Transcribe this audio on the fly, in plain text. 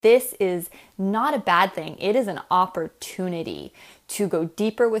This is not a bad thing. It is an opportunity to go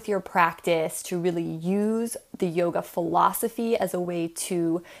deeper with your practice, to really use the yoga philosophy as a way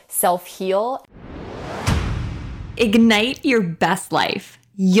to self-heal. Ignite your best life.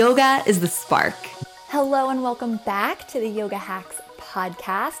 Yoga is the spark. Hello and welcome back to the Yoga Hacks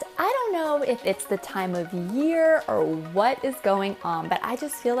podcast. I don't know if it's the time of year or what is going on, but I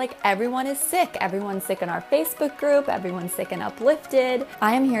just feel like everyone is sick. Everyone's sick in our Facebook group. Everyone's sick and uplifted.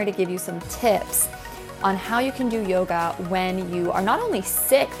 I am here to give you some tips on how you can do yoga when you are not only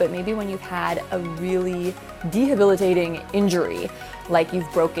sick, but maybe when you've had a really debilitating injury, like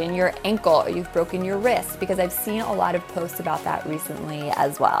you've broken your ankle or you've broken your wrist, because I've seen a lot of posts about that recently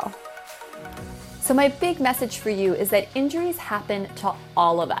as well. So my big message for you is that injuries happen to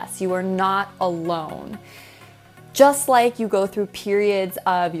all of us. You are not alone. Just like you go through periods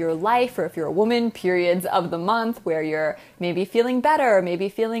of your life, or if you're a woman, periods of the month where you're maybe feeling better or maybe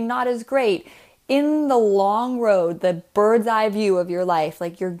feeling not as great. In the long road, the bird's eye view of your life,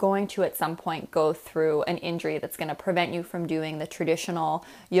 like you're going to at some point go through an injury that's going to prevent you from doing the traditional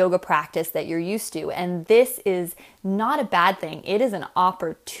yoga practice that you're used to. And this is not a bad thing. It is an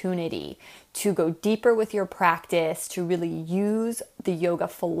opportunity to go deeper with your practice, to really use the yoga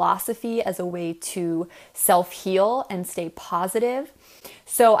philosophy as a way to self-heal and stay positive.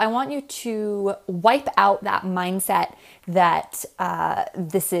 So I want you to wipe out that mindset that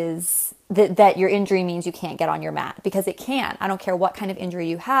that your injury means you can't get on your mat, because it can. I don't care what kind of injury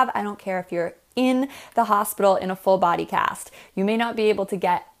you have. I don't care if you're in the hospital in a full body cast. You may not be able to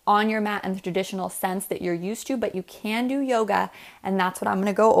get on your mat in the traditional sense that you're used to, but you can do yoga, and that's what I'm going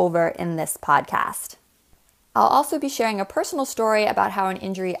to go over in this podcast. I'll also be sharing a personal story about how an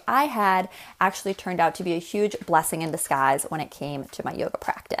injury I had actually turned out to be a huge blessing in disguise when it came to my yoga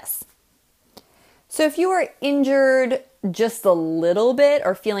practice. So if you are injured just a little bit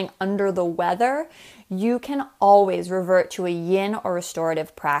or feeling under the weather, you can always revert to a yin or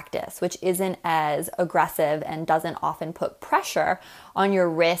restorative practice, which isn't as aggressive and doesn't often put pressure on your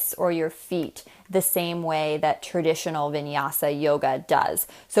wrists or your feet the same way that traditional vinyasa yoga does.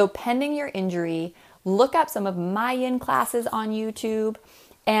 So pending your injury, look up some of my yin classes on YouTube,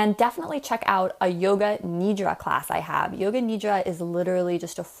 and definitely check out a Yoga Nidra class I have. Yoga Nidra is literally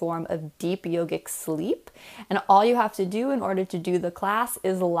just a form of deep yogic sleep. And all you have to do in order to do the class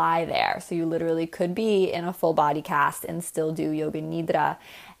is lie there. So you literally could be in a full body cast and still do Yoga Nidra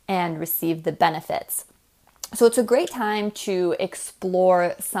and receive the benefits. So it's a great time to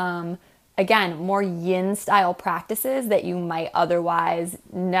explore some, again, more yin style practices that you might otherwise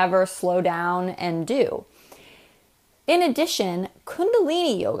never slow down and do. In addition,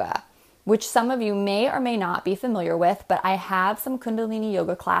 Kundalini yoga, which some of you may or may not be familiar with, but I have some Kundalini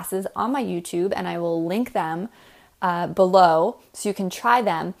yoga classes on my YouTube, and I will link them below so you can try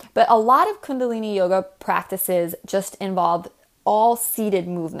them. But a lot of Kundalini yoga practices just involve all seated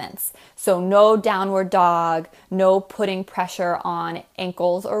movements. So no downward dog, no putting pressure on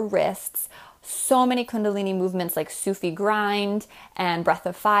ankles or wrists. So many Kundalini movements like Sufi grind and breath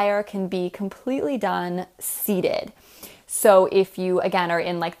of fire can be completely done seated. So if you, again, are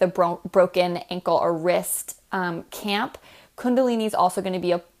in like the broken ankle or wrist camp, Kundalini is also going to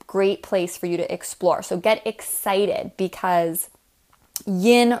be a great place for you to explore. So get excited, because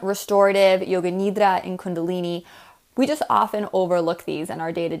yin, restorative, yoga nidra, and Kundalini, we just often overlook these in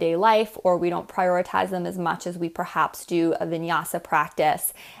our day-to-day life, or we don't prioritize them as much as we perhaps do a vinyasa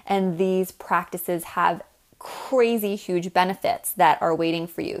practice. And these practices have crazy huge benefits that are waiting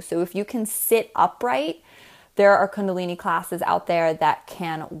for you. So if you can sit upright, there are Kundalini classes out there that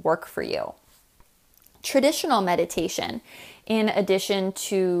can work for you. Traditional meditation, in addition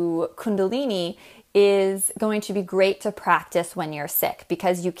to Kundalini, is going to be great to practice when you're sick,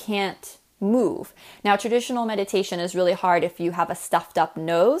 because you can't move. Now, traditional meditation is really hard if you have a stuffed up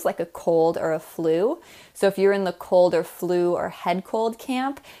nose, like a cold or a flu. So if you're in the cold or flu or head cold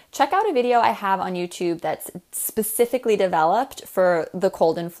camp, check out a video I have on YouTube that's specifically developed for the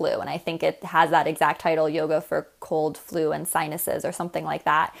cold and flu. And I think it has that exact title, Yoga for Cold, Flu, and Sinuses, or something like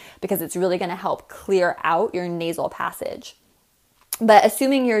that, because it's really going to help clear out your nasal passage. But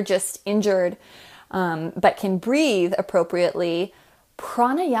assuming you're just injured, but can breathe appropriately,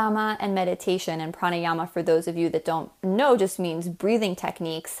 pranayama and meditation, and pranayama, for those of you that don't know, just means breathing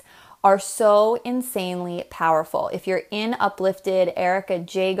techniques, are so insanely powerful. If you're in Uplifted, Erica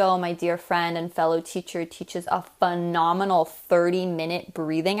Jago, my dear friend and fellow teacher, teaches a phenomenal 30-minute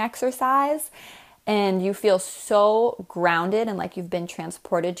breathing exercise, and you feel so grounded and like you've been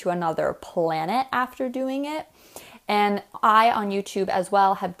transported to another planet after doing it. And I, on YouTube as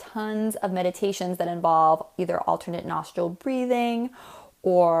well, have tons of meditations that involve either alternate nostril breathing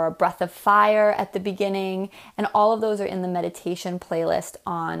or breath of fire at the beginning. And all of those are in the meditation playlist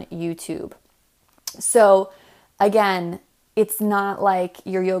on YouTube. So again, it's not like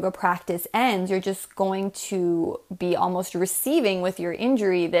your yoga practice ends. You're just going to be almost receiving with your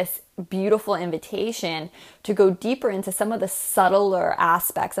injury this beautiful invitation to go deeper into some of the subtler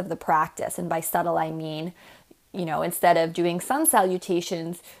aspects of the practice. And by subtle, I mean, instead of doing sun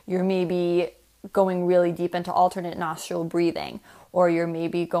salutations, you're maybe going really deep into alternate nostril breathing, or you're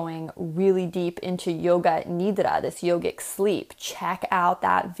maybe going really deep into yoga nidra, this yogic sleep. Check out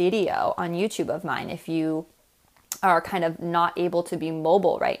that video on YouTube of mine if you are kind of not able to be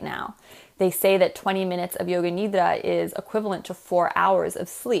mobile right now. They say that 20 minutes of yoga nidra is equivalent to 4 hours of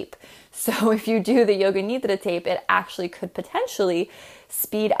sleep. So if you do the yoga nidra tape, it actually could potentially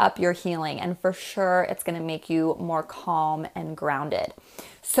speed up your healing. And for sure, it's going to make you more calm and grounded.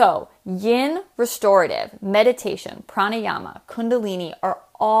 So yin restorative, meditation, pranayama, kundalini are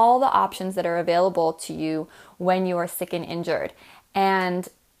all the options that are available to you when you are sick and injured. And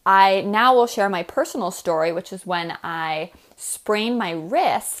I now will share my personal story, which is when I sprained my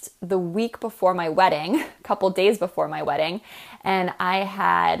wrist the week before my wedding, a couple days before my wedding. And I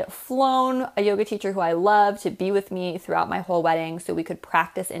had flown a yoga teacher who I love to be with me throughout my whole wedding so we could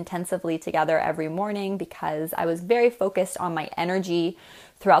practice intensively together every morning, because I was very focused on my energy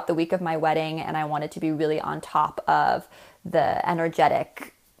throughout the week of my wedding, and I wanted to be really on top of the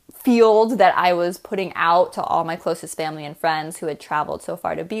energetic field that I was putting out to all my closest family and friends who had traveled so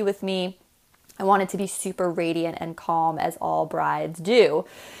far to be with me. I wanted to be super radiant and calm, as all brides do.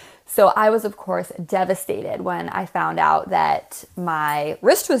 So I was, of course, devastated when I found out that my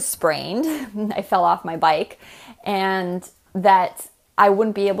wrist was sprained. I fell off my bike, and that I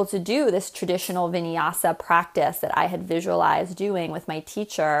wouldn't be able to do this traditional vinyasa practice that I had visualized doing with my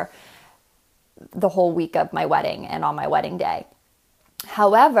teacher the whole week of my wedding and on my wedding day.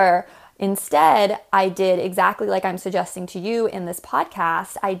 However, instead, I did exactly like I'm suggesting to you in this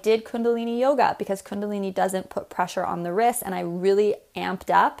podcast. I did Kundalini yoga because Kundalini doesn't put pressure on the wrist, and I really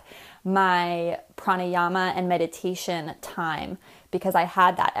amped up my pranayama and meditation time because I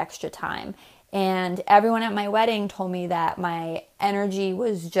had that extra time. And everyone at my wedding told me that my energy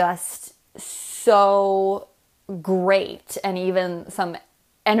was just so great, and even some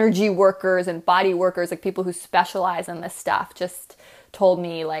energy workers and body workers, like people who specialize in this stuff, just told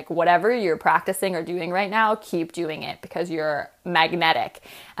me, like, whatever you're practicing or doing right now, keep doing it because you're magnetic.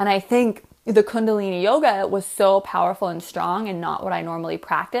 And I think the Kundalini yoga was so powerful and strong and not what I normally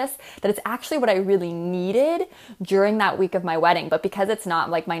practice that it's actually what I really needed during that week of my wedding. But because it's not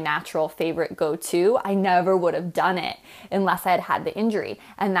like my natural favorite go-to, I never would have done it unless I had had the injury.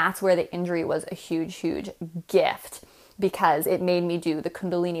 And that's where the injury was a huge, huge gift, because it made me do the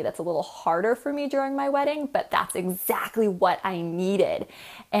Kundalini that's a little harder for me during my wedding, but that's exactly what I needed.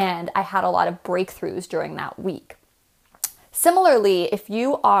 And I had a lot of breakthroughs during that week. Similarly, if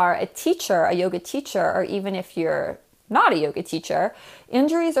you are a teacher, a yoga teacher, or even if you're not a yoga teacher,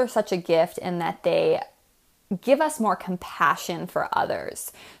 injuries are such a gift in that they give us more compassion for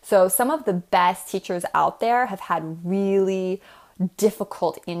others. So some of the best teachers out there have had really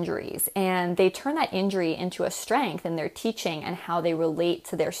difficult injuries, and they turn that injury into a strength in their teaching and how they relate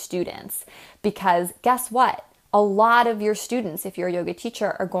to their students. Because guess what? A lot of your students, if you're a yoga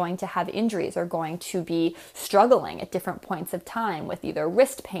teacher, are going to have injuries, are going to be struggling at different points of time with either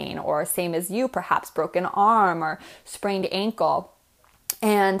wrist pain or, same as you, perhaps broken arm or sprained ankle.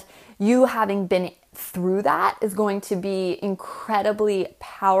 And you having been through that is going to be incredibly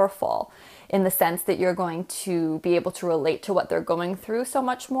powerful in the sense that you're going to be able to relate to what they're going through so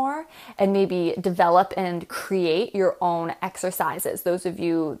much more, and maybe develop and create your own exercises. Those of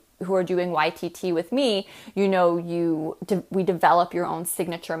you who are doing YTT with me, you know, we develop your own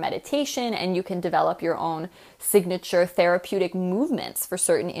signature meditation, and you can develop your own signature therapeutic movements for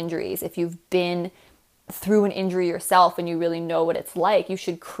certain injuries. If you've been through an injury yourself and you really know what it's like, you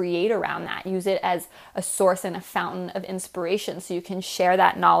should create around that. Use it as a source and a fountain of inspiration so you can share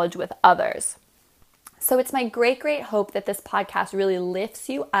that knowledge with others. So it's my great, great hope that this podcast really lifts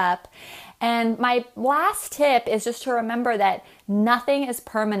you up. And my last tip is just to remember that nothing is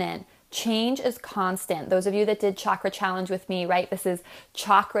permanent. Change is constant. Those of you that did Chakra Challenge with me, right? This is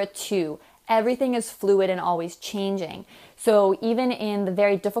Chakra 2. Everything is fluid and always changing. So even in the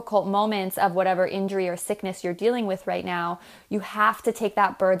very difficult moments of whatever injury or sickness you're dealing with right now, you have to take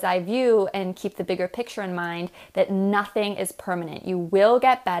that bird's eye view and keep the bigger picture in mind that nothing is permanent. You will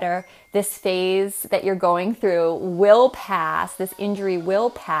get better. This phase that you're going through will pass. This injury will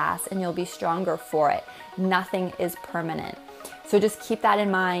pass, and you'll be stronger for it. Nothing is permanent. So just keep that in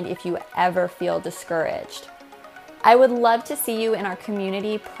mind if you ever feel discouraged. I would love to see you in our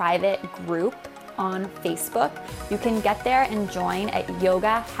community private group on Facebook. You can get there and join at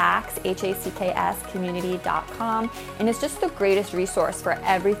yogahackscommunity.com, and it's just the greatest resource for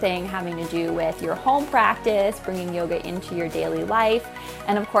everything having to do with your home practice, bringing yoga into your daily life.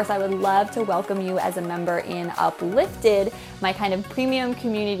 And of course, I would love to welcome you as a member in Uplifted, my kind of premium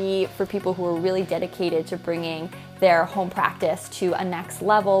community for people who are really dedicated to bringing their home practice to a next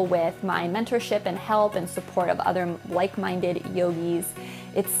level with my mentorship and help and support of other like-minded yogis.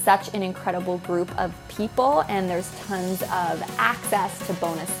 It's such an incredible group of people, and there's tons of access to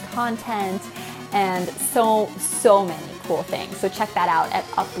bonus content and so many cool things. So check that out at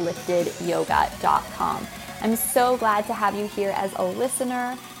upliftedyoga.com. I'm so glad to have you here as a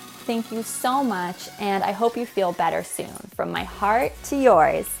listener. Thank you so much, and I hope you feel better soon. From my heart to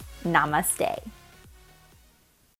yours, namaste.